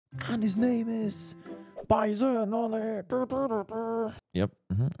And his name is BIZON on it. Yep.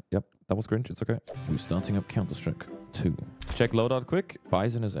 Yep. That was cringe. It's okay. We're starting up Counter-Strike 2. Check loadout quick.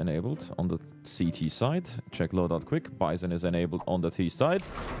 BIZON is enabled on the CT side. Check loadout quick. BIZON is enabled on the T side.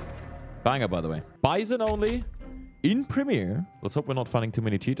 Banger, by the way. BIZON only in Premiere. Let's hope we're not finding too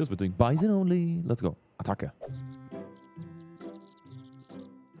many cheaters. We're doing BIZON only. Let's go. Attacke.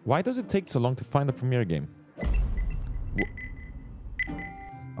 Why does it take so long to find a Premiere game?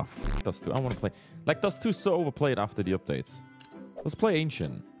 Oh, fuck Dust 2. I want to play. Like, Dust 2 is so overplayed after the updates. Let's play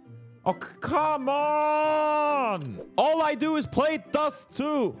Ancient. Oh, come on! All I do is play Dust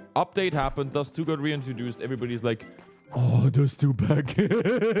 2. Update happened. Dust 2 got reintroduced. Everybody's like, oh, Dust 2 back.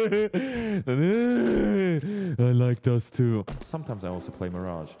 I like Dust 2. Sometimes I also play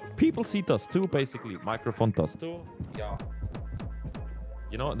Mirage. People see Dust 2, basically. Microphone Dust 2. Yeah.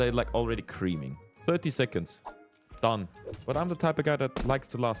 You know, they're like already creaming. 30 seconds. Done. But I'm the type of guy that likes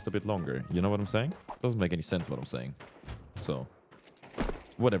to last a bit longer. You know what I'm saying? Doesn't make any sense what I'm saying. So,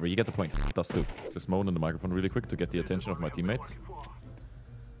 whatever. You get the point. Dust 2. Just moan in the microphone really quick to get the attention of my teammates.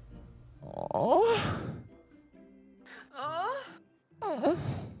 Oh.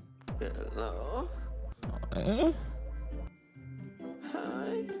 Hello.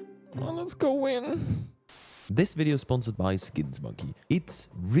 Hi. Oh, let's go in. This video is sponsored by Skins Monkey. It's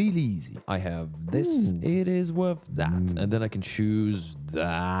really easy. I have this. It is worth that. And then I can choose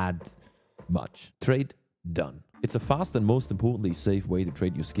that much. Trade done. It's a fast and most importantly safe way to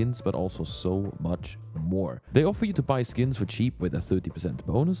trade your skins, but also so much more. They offer you to buy skins for cheap with a 30%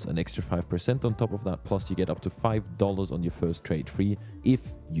 bonus, an extra 5% on top of that, plus you get up to $5 on your first trade free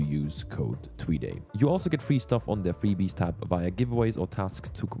if you use code Mrtweeday. You also get free stuff on their freebies tab via giveaways or tasks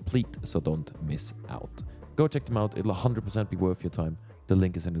to complete, so don't miss out. Go check them out. It'll 100% be worth your time. The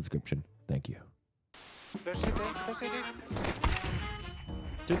link is in the description. Thank you.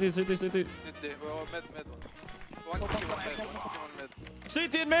 City.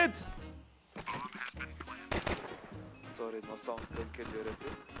 City in mid! Sorry, no sound. Don't kill your rep.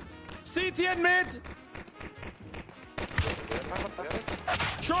 City in mid!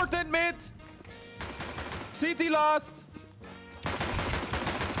 Short in mid! City last!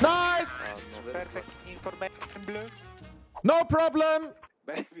 Nice! Perfect information, blue. No problem!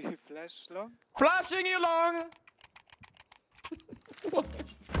 Baby, flash long. Flashing you long!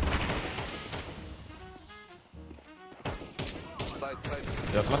 Side.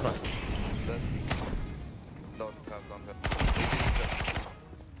 Yeah, flashback. Don't have.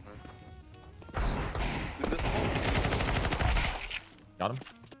 Got him.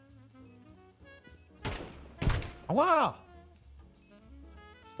 Awa!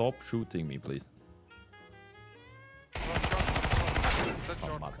 Stop shooting me, please.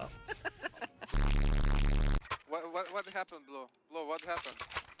 Oh, mother. What happened, Blow? Blow, what happened?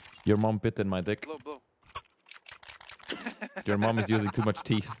 Your mom bit in my dick. Blow. Your mom is using too much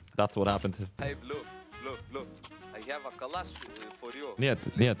teeth. That's what happened. Hey, Blow. I have a kalash for you. Niet.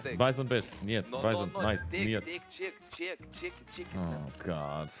 BIZON best. Niet. BIZON. Nice. Niet. Check. Oh,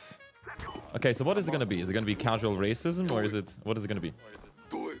 God. Okay, so what is it gonna be? Is it gonna be casual racism, or is it... What is it gonna be?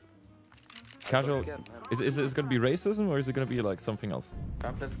 Do it. Casual... Is it gonna be racism, or is it gonna be like something else?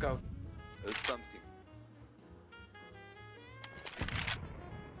 Let's go. It's something.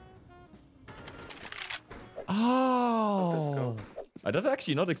 Oh! I did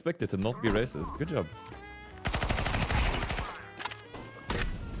actually not expect it to not be racist. Good job.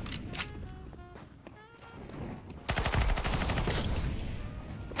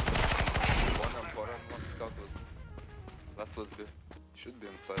 One scout was... Last was B. Should be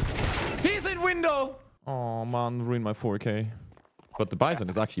inside. He's in window! Oh man, ruined my 4K. But the BIZON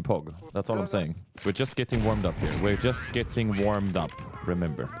is actually Pog. That's all I'm saying. So we're just getting warmed up here. We're just getting warmed up.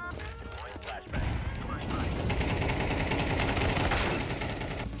 Remember.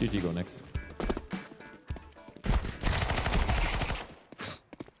 GG, go next.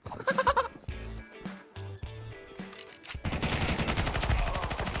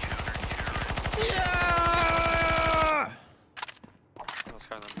 Yeah! That was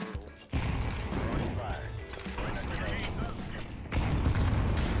kind of brutal.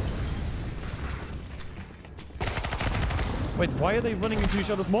 Wait, why are they running into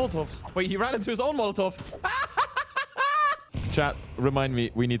each other's Molotovs? Wait, he ran into his own Molotov. Chat, remind me,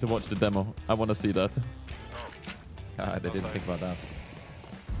 we need to watch the demo. I want to see that. I didn't think about that.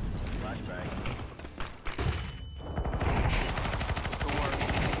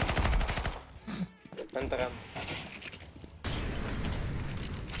 Pentagram.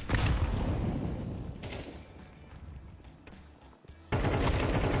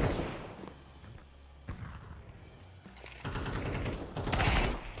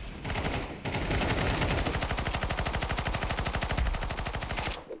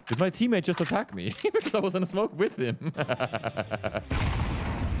 Did my teammate just attack me? Because I was in a smoke with him.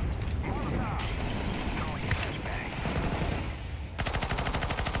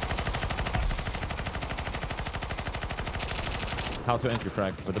 How to entry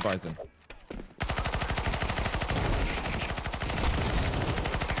frag with the BIZON.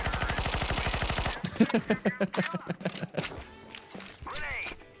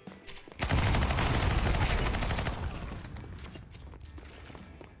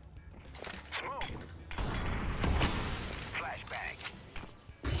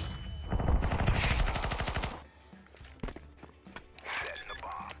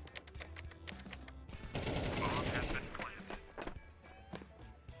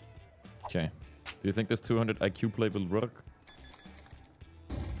 Okay. Do you think this 200 IQ play will work?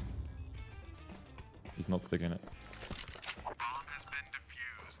 He's not sticking it.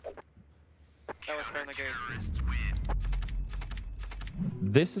 That was renegade.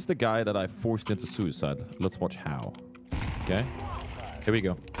 This is the guy that I forced into suicide. Let's watch how. Okay. Here we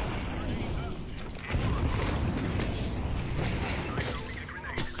go.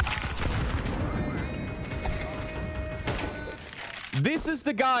 This is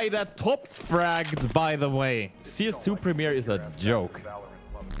the guy that top fragged, by the way. CS2 Premier is a joke.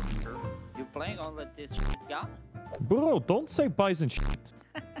 You playing on this gun? Bro, don't say BIZON shit.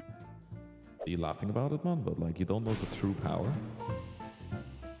 Are you laughing about it, man? But like, you don't know the true power.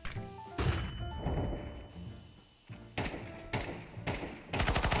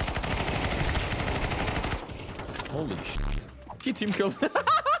 Holy shit. He team killed.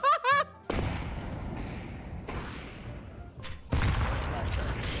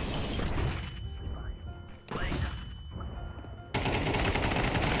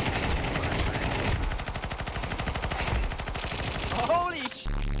 Holy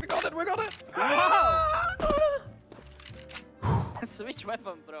shit! We got it, we got it! Wow! Switch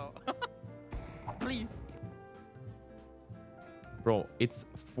weapon, bro. Please. Bro, it's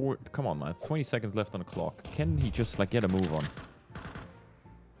four. Come on, man. It's 20 seconds left on the clock. Can he just like get a move on?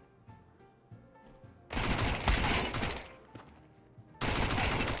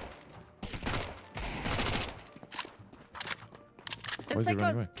 Why is he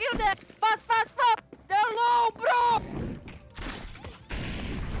running away? Kill them! Fast, fast, fast! They're low, bro!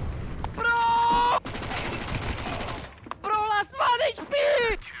 Bro! Bro, last 1 HP!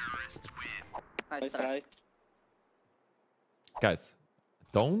 Nice try. Guys,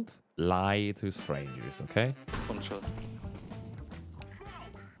 don't lie to strangers, okay? One shot.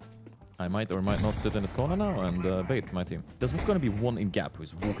 I might or might not sit in this corner now and bait my team. There's going to be one in gap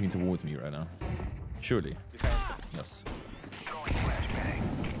who's walking towards me right now. Surely. Yes.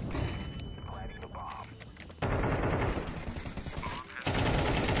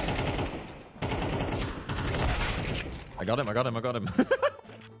 I got him, I got him, I got him.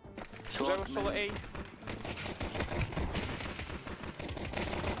 Solo A.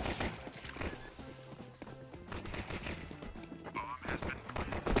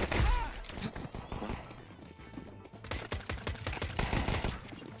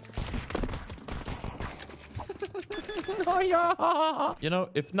 You know,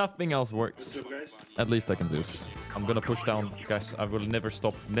 if nothing else works, at least I can Zeus. I'm gonna push down, guys. I will never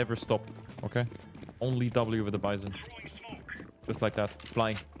stop, okay? Only W with the BIZON. Just like that,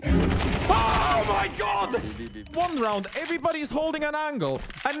 flying. Oh my god! One round, everybody is holding an angle,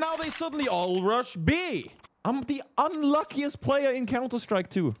 and now they suddenly all rush B. I'm the unluckiest player in Counter-Strike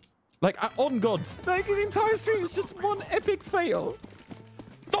 2. Like, on God. Like, the entire stream is just one epic fail.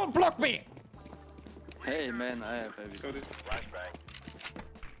 Don't block me! Hey man, I have heavy.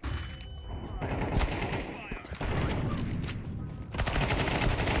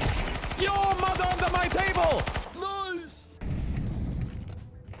 Yo, mother under my table! Nice!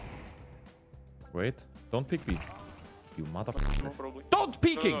 Wait, don't peek me. You motherfucker. No, probably. Don't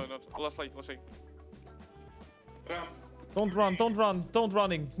peeking! No, not. Last light, let's see. Don't run, don't run, don't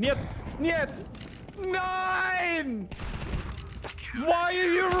running. Niet! Niet! Nine! Why are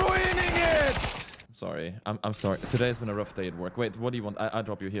you ruining it? Sorry, I'm sorry. Today's been a rough day at work. Wait, what do you want? I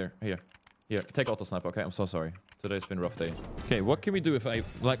drop you here. Here, take auto snipe, okay? I'm so sorry. Today's been a rough day. Okay, what can we do if I...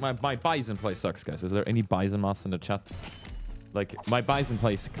 Like, my BIZON play sucks, guys. Is there any BIZON master in the chat? Like, my BIZON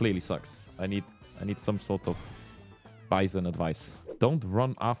play clearly sucks. I need some sort of BIZON advice. Don't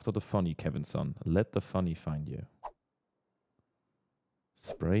run after the funny, Kevin son. Let the funny find you.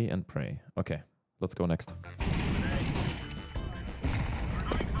 Spray and pray. Okay, let's go next.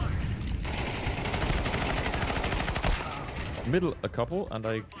 Middle a couple, and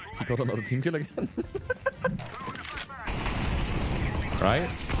he got another team kill again. Right?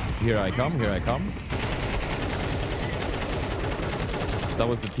 Here I come, here I come. That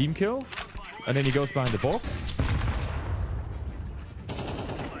was the team kill. And then he goes behind the box.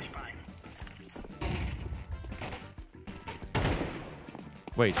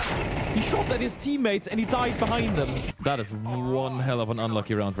 Wait. He shot at his teammates and he died behind them. That is one hell of an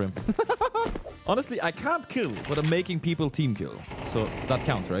unlucky round for him. Honestly, I can't kill, but I'm making people team kill. So that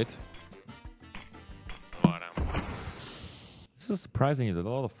counts, right? This is surprisingly a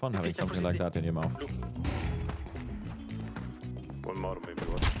lot of fun having something like that in your mouth. One more, maybe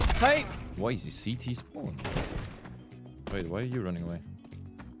one. Hey! Why is he CT spawn? Wait, why are you running away?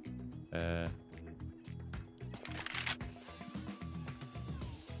 Man,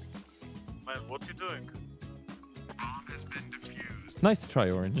 what you doing? Nice try,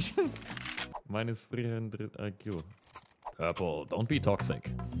 Orange. Minus 300 IQ. Purple, don't be toxic.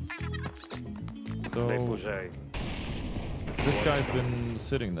 So, this guy's been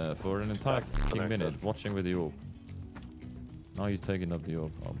sitting there for an entire fucking minute, watching with the orb. Now he's taking up the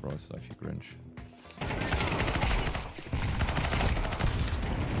orb. Oh, bro, it's actually cringe.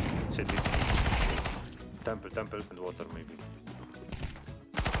 City. Temple, and water, maybe.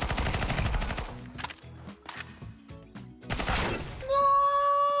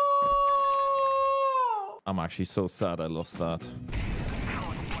 I'm actually so sad I lost that.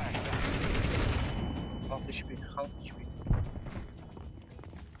 Half HP, half HP.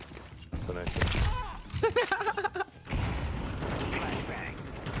 Connected.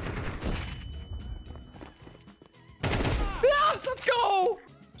 Yes, let's go!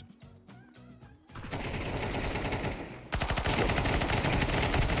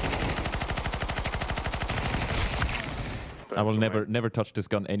 I will never touch this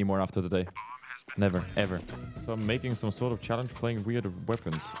gun anymore after today. Never, ever. So I'm making some sort of challenge playing weird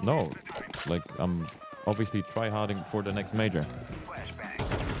weapons. No, like I'm obviously try-harding for the next major.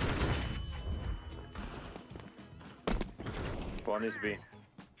 One is B.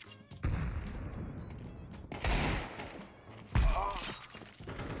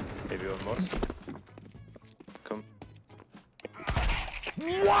 Maybe one more. Come.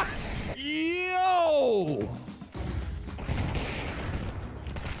 What? Yo!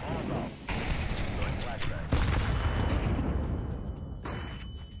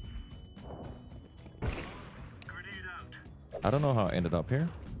 I don't know how I ended up here.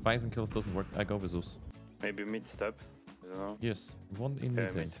 Bison kills doesn't work. I go with Zeus. Maybe mid step. I don't know. Yes, one in Yeah,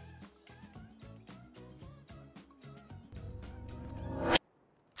 mid. mid.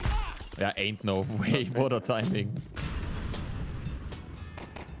 Yeah, ain't no way. What a timing.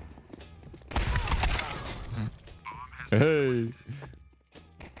 Hey.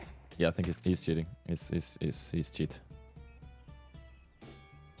 Yeah, I think he's cheating. He's cheat.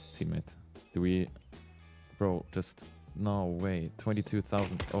 Teammate. Do we... Bro, just... No way.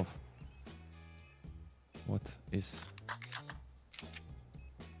 22,000 off. What is...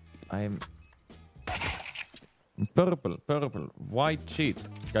 I'm... Purple. White cheat.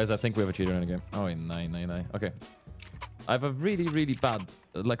 Guys, I think we have a cheater in the game. Oh, 9. Okay. I have a really bad,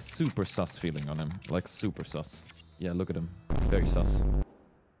 like super sus feeling on him. Like super sus. Yeah, look at him. Very sus.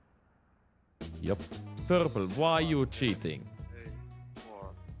 Yup. Purple, why are you cheating?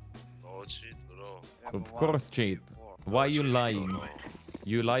 No cheat, bro. Of course cheat. Why are you lying?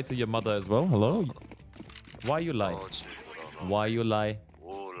 You lie to your mother as well? Hello? Why you lie? No cheat, bro. Why you lie?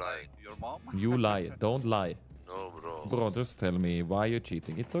 Who lie? Your mom? You lie. Don't lie. No, bro. Bro, just tell me why you're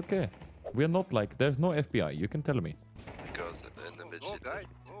cheating. It's okay. We're not like... There's no FBI. You can tell me. Because the enemy cheated.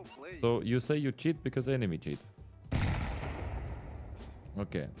 So you say you cheat because enemy cheat.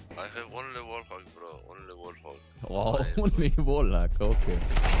 Okay. I have only wallhack, bro. Only wallhack. Oh, only wallhack. Okay.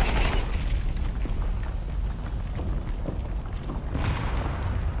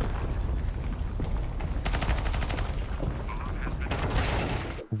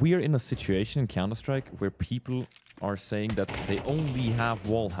 We are in a situation in Counter-Strike where people are saying that they only have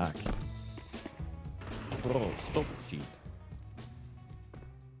wallhack. Bro, stop cheat.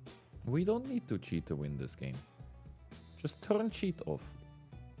 We don't need to cheat to win this game. Just turn cheat off.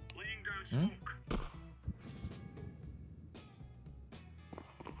 Hmm?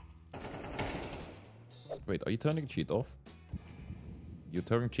 Wait, are you turning cheat off? You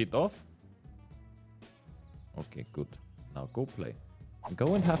turn cheat off? Okay, good. Now go play.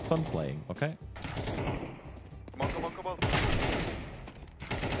 Go and have fun playing, okay? Come on.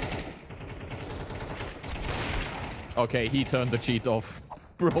 Okay, he turned the cheat off.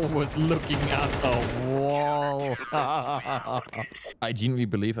 Bro was looking at the wall. I genuinely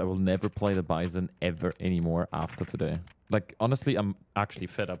believe I will never play the Bison ever anymore after today. Like, honestly, I'm actually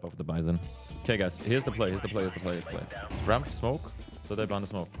fed up of the Bison. Okay, guys, here's the play. Ramp, smoke. So they're behind the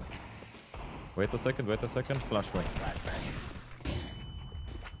smoke. Wait a second. Flashbang.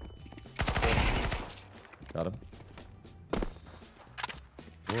 Got him.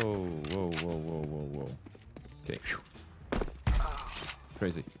 Whoa, whoa, whoa, whoa, whoa, whoa. Okay.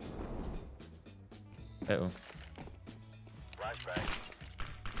 Crazy. Uh-oh.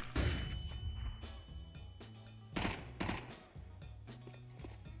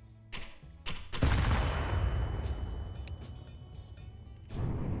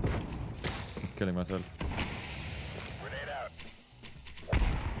 Killing myself.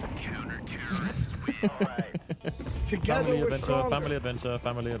 Together Family we're adventure, stronger. family adventure,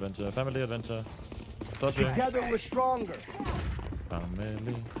 family adventure, family adventure. Touching. Together we're stronger.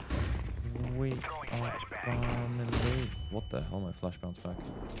 Family. We are family. What the hell? My flash bounced back.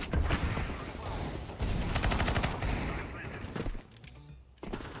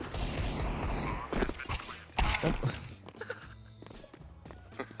 Oh.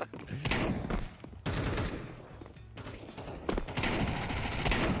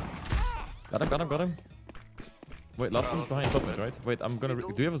 Got him, got him, got him. Wait, last one's behind top mid, right? Wait, I'm gonna...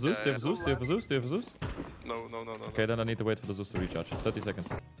 Do you have a Zeus? Do you have a Zeus? Do you have a Zeus? Do you have a Zeus? No, no, no, no. Okay, then I need to wait for the Zeus to recharge. 30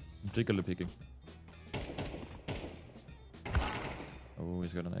 seconds. Jiggly peeking. Oh,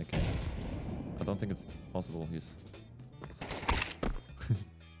 he's got an AK. I don't think it's possible. He's...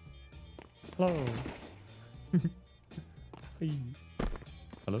 Hello. Hey.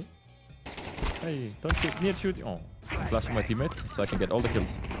 Hello? Hey, don't shoot. Near shooting. Oh. I'm flashing my teammates so I can get all the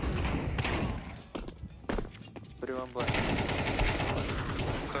kills. Everyone black.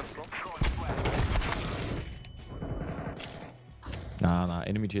 Central. Nah,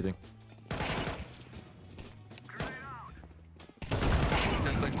 enemy cheating.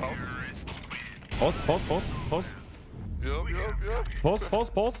 Can take pause. Pause. Yup.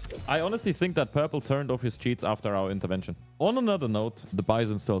 Pause. I honestly think that Purple turned off his cheats after our intervention. On another note, the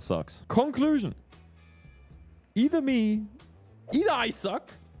BIZON still sucks. Conclusion. Either I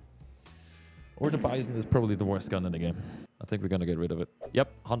suck, or the BIZON is probably the worst gun in the game. I think we're gonna get rid of it.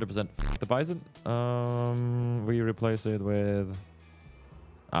 Yep, 100%. The BIZON. We replace it with...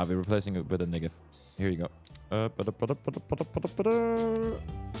 we're replacing it with a negative. Here you go.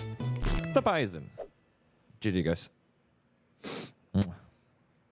 The BIZON. GG, guys.